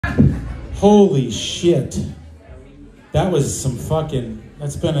Holy shit. That was some fucking...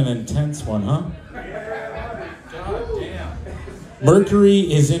 That's been an intense one, huh? God damn. Mercury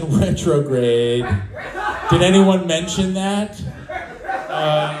is in retrograde. Did anyone mention that?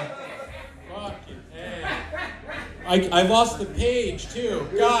 Fucking hey. I lost the page, too.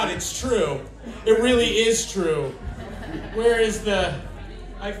 God, it's true. It really is true. Where is the...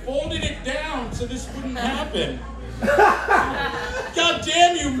 I folded it down so this wouldn't happen. God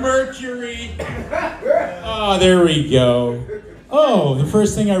damn you, Mercury. Oh, there we go. Oh, the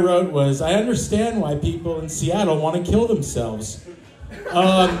first thing I wrote was, I understand why people in Seattle want to kill themselves.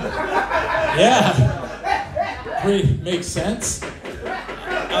 Yeah. Pretty, makes sense.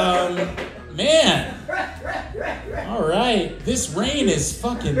 Man. All right. This rain is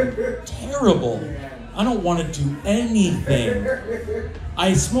fucking terrible. I don't want to do anything.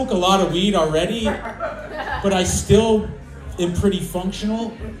 I smoke a lot of weed already, but I still am pretty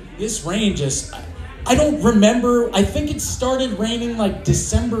functional. This rain just... I don't remember. I think it started raining like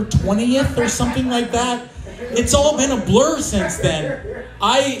December 20th or something like that. It's all been a blur since then.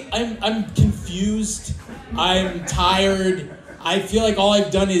 I'm confused. I'm tired. I feel like all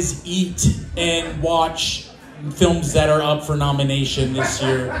I've done is eat and watch films that are up for nomination this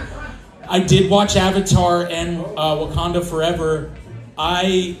year. I did watch Avatar and Wakanda Forever.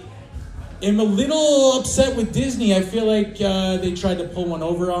 I am a little upset with Disney. I feel like they tried to pull one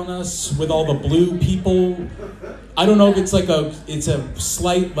over on us with all the blue people. I don't know if it's a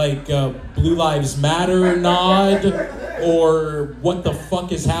slight like Blue Lives Matter nod or what the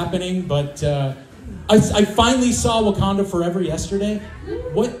fuck is happening, but I finally saw Wakanda Forever yesterday.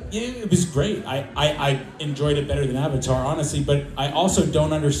 It was great. I enjoyed it better than Avatar, honestly, but I also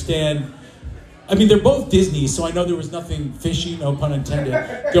don't understand. I mean, they're both Disney, so I know there was nothing fishy, no pun intended,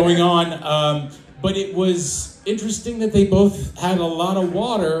 going on. But it was interesting that they both had a lot of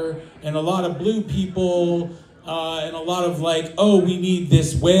water and a lot of blue people and a lot of like, oh, we need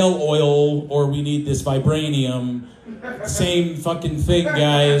this whale oil or we need this vibranium. Same fucking thing,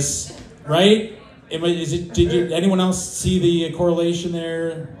 guys. Right? Did anyone else see the correlation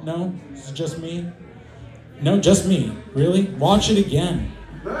there? No? Is it just me? No, just me. Really? Watch it again.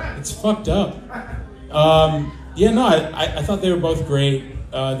 It's fucked up. I thought they were both great.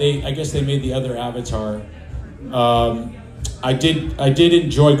 I guess they made the other Avatar. I did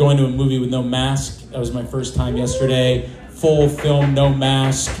enjoy going to a movie with no mask. That was my first time yesterday. Full film, no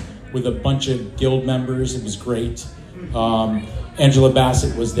mask, with a bunch of guild members. It was great. Angela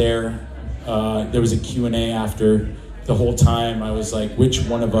Bassett was there. There was a Q&A after. The whole time I was like, which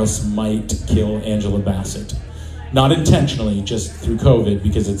one of us might kill Angela Bassett? Not intentionally, just through COVID,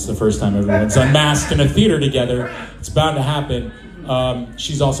 because it's the first time everyone's unmasked in a theater together. It's bound to happen.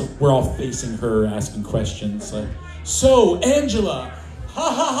 We're all facing her, asking questions like, so, Angela,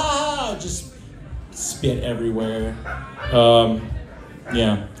 ha ha ha ha, just spit everywhere. I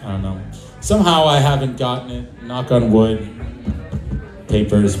don't know. Somehow I haven't gotten it, knock on wood.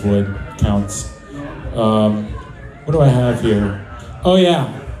 Papers, wood, counts. What do I have here? Oh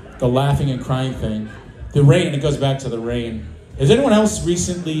yeah, the laughing and crying thing. The rain, it goes back to the rain. Has anyone else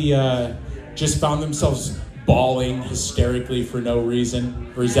recently just found themselves bawling hysterically for no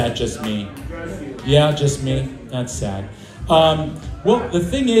reason? Or is that just me? Yeah, just me? That's sad. Well, the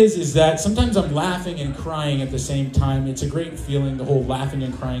thing is that sometimes I'm laughing and crying at the same time. It's a great feeling, the whole laughing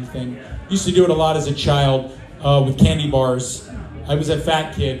and crying thing. Used to do it a lot as a child with candy bars. I was a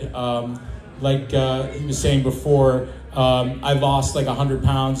fat kid. Like he was saying before, I lost like 100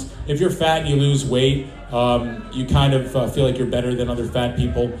 pounds. If you're fat and you lose weight, you kind of feel like you're better than other fat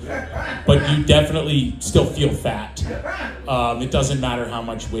people, but you definitely still feel fat. It doesn't matter how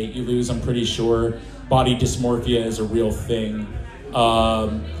much weight you lose, I'm pretty sure. Body dysmorphia is a real thing.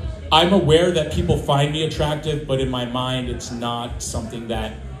 I'm aware that people find me attractive, but in my mind, it's not something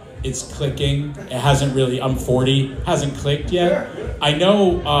that it's clicking. It hasn't really, I'm 40, hasn't clicked yet. I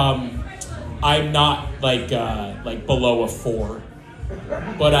know I'm not like below a 4.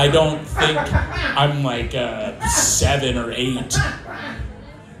 But I don't think I'm like a 7 or 8.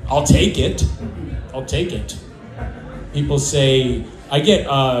 I'll take it. I'll take it. People say I get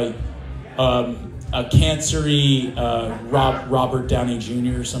a cancery Robert Downey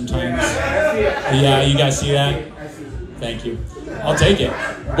Jr. sometimes. Yeah, you guys see that? Thank you. I'll take it.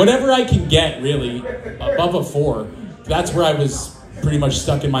 Whatever I can get, really, above a 4. That's where I was pretty much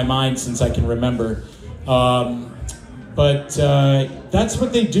stuck in my mind since I can remember. But that's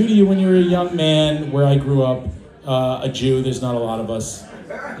what they do to you when you're a young man. Where I grew up, a Jew, there's not a lot of us.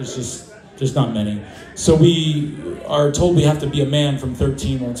 There's not many. So we are told we have to be a man from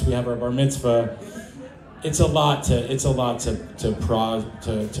 13 once we have our bar mitzvah. it's a lot to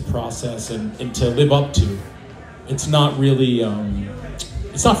process and to live up to. It's not really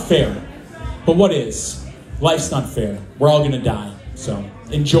it's not fair. But what is? Life's not fair. We're all gonna die. So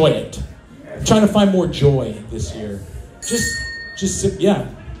enjoy it. I'm trying to find more joy this year. Yeah,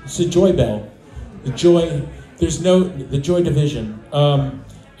 it's a joy bell. The joy. There's no the joy division.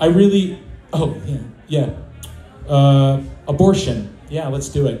 Abortion. Yeah, let's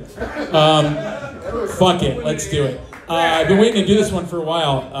do it. Fuck it, let's do it. I've been waiting to do this one for a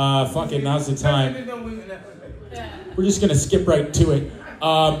while. Fuck it, now's the time. We're just gonna skip right to it.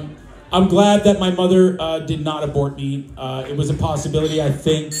 I'm glad that my mother did not abort me. It was a possibility, I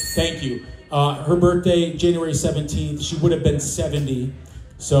think. Thank you. Her birthday, January 17th, she would have been 70.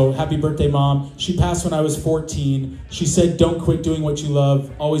 So happy birthday, Mom. She passed when I was 14. She said, don't quit doing what you love.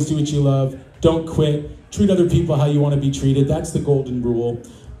 Always do what you love. Don't quit. Treat other people how you want to be treated. That's the golden rule.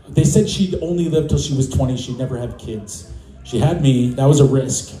 They said she'd only live till she was 20. She'd never have kids. She had me. That was a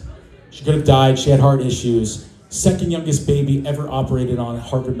risk. She could have died. She had heart issues. Second youngest baby ever operated on at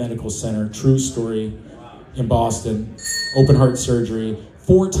Harvard Medical Center. True story in Boston. Open heart surgery.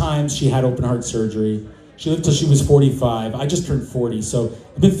 4 times she had open heart surgery. She lived till she was 45. I just turned 40, so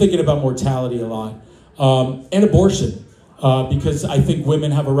I've been thinking about mortality a lot. And abortion, because I think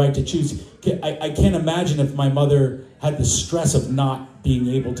women have a right to choose. I can't imagine if my mother had the stress of not being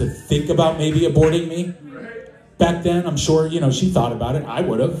able to think about maybe aborting me. Back then, I'm sure, she thought about it. I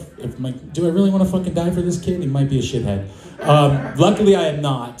would have. Do I really want to fucking die for this kid? He might be a shithead. Luckily, I am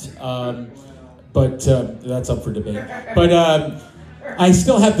not. But that's up for debate. But I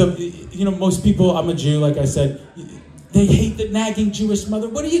still have most people, I'm a Jew, like I said, they hate the nagging Jewish mother.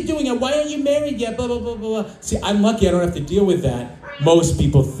 What are you doing? Why aren't you married yet? Blah, blah, blah, blah. See, I'm lucky I don't have to deal with that. Most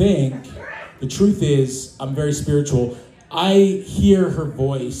people think. The truth is, I'm very spiritual. I hear her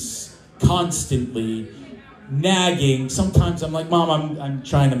voice constantly nagging. Sometimes I'm like, Mom, I'm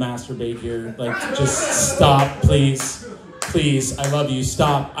trying to masturbate here. Like, just stop, please. Please, I love you.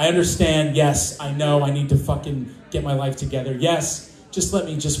 Stop. I understand. Yes, I know I need to fucking get my life together. Yes. Just let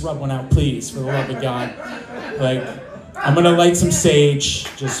me just rub one out, please, for the love of God. Like, I'm gonna light some sage,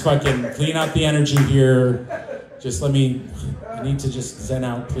 just fucking clean out the energy here. Just I need to just zen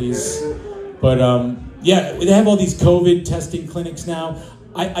out, please. But yeah, they have all these COVID testing clinics now.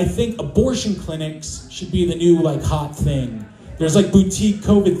 I think abortion clinics should be the new hot thing. There's boutique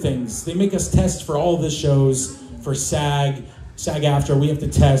COVID things. They make us test for all the shows, for SAG-AFTRA, we have to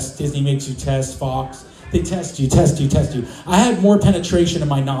test, Disney makes you test, Fox. They test you. I had more penetration in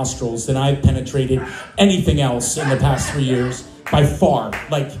my nostrils than I've penetrated anything else in the past 3 years. By far.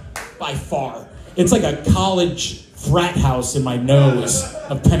 By far. It's like a college frat house in my nose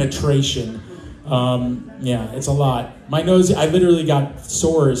of penetration. Yeah, it's a lot. My nose, I literally got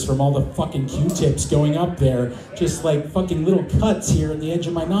sores from all the fucking Q-tips going up there. Just fucking little cuts here on the edge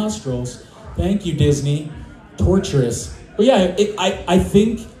of my nostrils. Thank you, Disney. Torturous. But yeah, I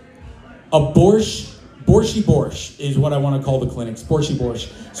think Borschi Borsch is what I want to call the clinics. Borschi Borsch.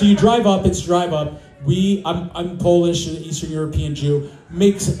 So you drive up, I'm Polish, Eastern European Jew,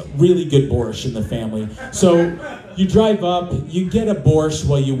 makes really good borscht in the family. So you drive up, you get a borscht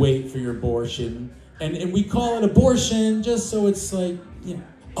while you wait for your borscht. And we call it abortion just so it's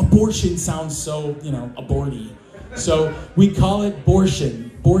abortion sounds so, aborty. So we call it borscht,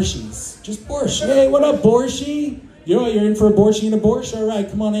 borschies, just borscht. Hey, what up, borschi? You're in for a borschi and a borscht? All right,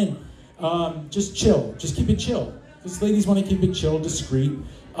 come on in. Just chill. Just keep it chill. Because ladies want to keep it chill, discreet.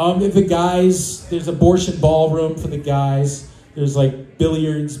 The guys, there's abortion ballroom for the guys. There's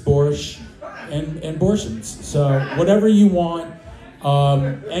billiards, borscht, and abortions. So whatever you want.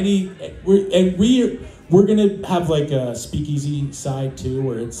 We're gonna have a speakeasy side too,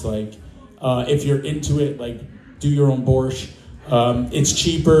 where it's if you're into it, do your own borscht. It's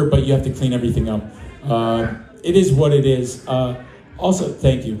cheaper, but you have to clean everything up. It is what it is. Also,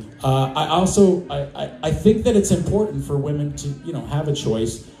 thank you. I think that it's important for women to, have a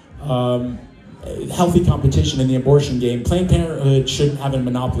choice. Healthy competition in the abortion game. Planned Parenthood shouldn't have a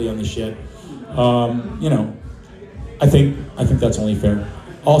monopoly on the shit. I think that's only fair.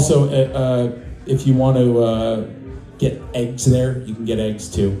 Also, if you want to get eggs there, you can get eggs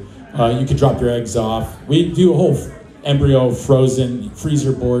too. You can drop your eggs off. We do a whole embryo frozen,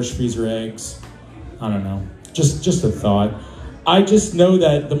 freezer borscht, freezer eggs. I don't know. Just a thought. I just know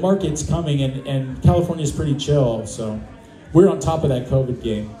that the market's coming and California's pretty chill, so we're on top of that COVID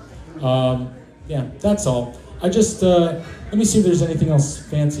game. Yeah, that's all. I just, let me see if there's anything else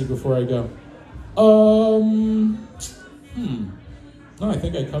fancy before I go. No, I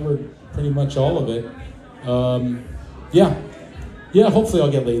think I covered pretty much all of it. Yeah, Yeah, hopefully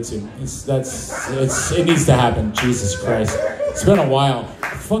I'll get laid soon. It needs to happen. Jesus Christ. It's been a while.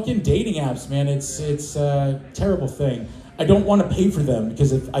 Fucking dating apps, man. It's a terrible thing. I don't want to pay for them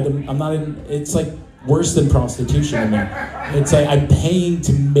because if I'm not in, it's like worse than prostitution to me. It's like I'm paying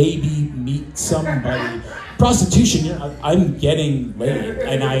to maybe meet somebody. Prostitution, I'm getting laid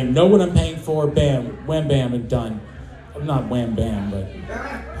and I know what I'm paying for. Bam, wham, bam, and done. I'm not wham, bam, but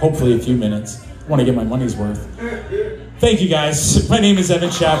hopefully a few minutes. I want to get my money's worth. Thank you guys. My name is Evan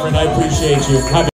Shafran. I appreciate you.